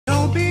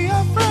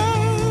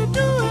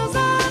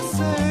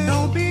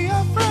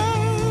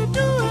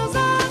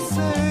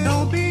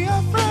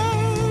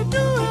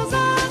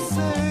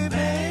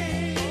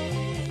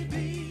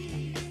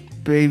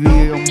Baby,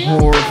 I'm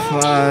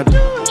horrified.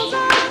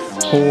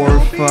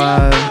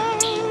 Horrified.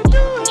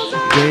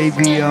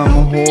 Baby, I'm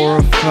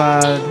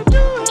horrified.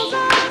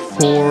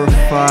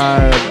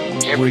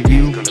 Horrified. With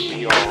you?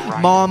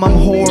 Mom, I'm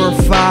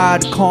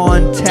horrified.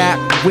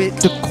 Contact with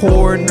the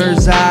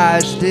coroner's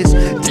eyes. This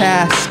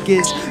task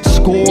is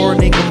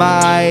scorning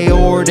my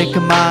aortic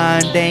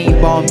mind.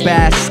 Ain't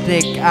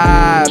bombastic,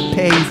 I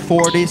pay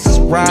for this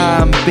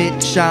rhyme.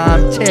 Bitch,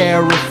 I'm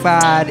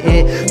terrified.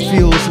 It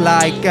feels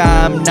like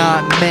I'm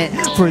not meant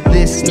for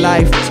this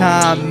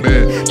lifetime.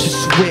 To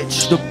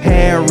switch the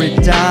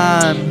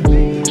paradigm,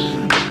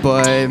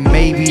 but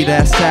maybe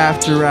that's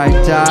after I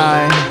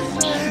die.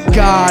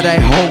 God, I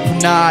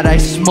hope not. I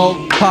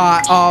smoke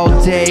pot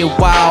all day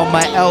while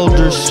my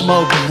elders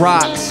smoke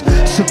rocks.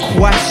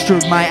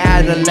 Sequestered my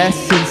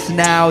adolescence,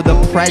 now the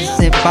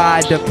present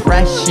by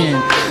depression.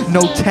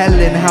 No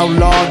telling how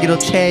long it'll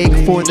take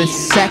for the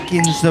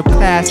seconds to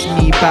pass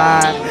me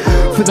by,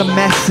 for the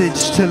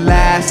message to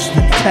last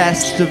the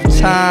test of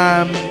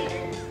time.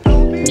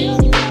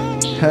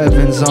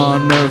 Heaven's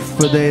on earth,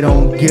 for they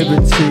don't give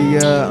it to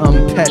ya.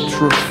 I'm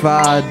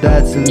petrified,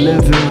 that's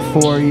living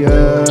for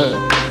ya.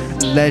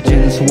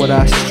 Legends what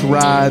I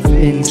strive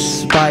in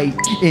spite,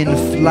 in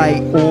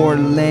flight or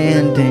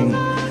landing.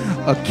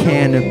 A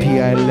canopy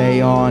I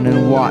lay on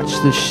and watch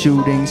the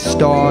shooting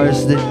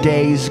stars. The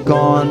day's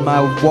gone,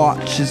 my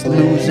watch is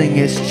losing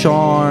its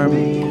charm.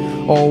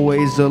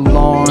 Always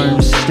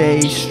alarmed, stay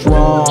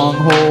strong,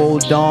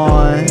 hold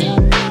on.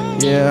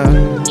 Yeah,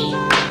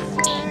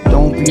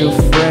 don't be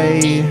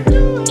afraid.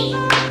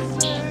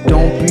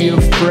 Don't be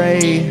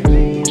afraid.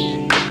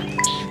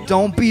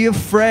 Don't be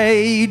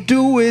afraid,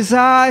 do as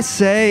I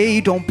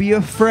say. Don't be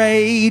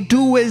afraid,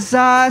 do as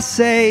I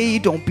say.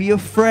 Don't be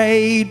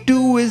afraid,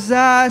 do as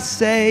I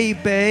say,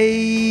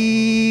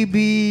 baby.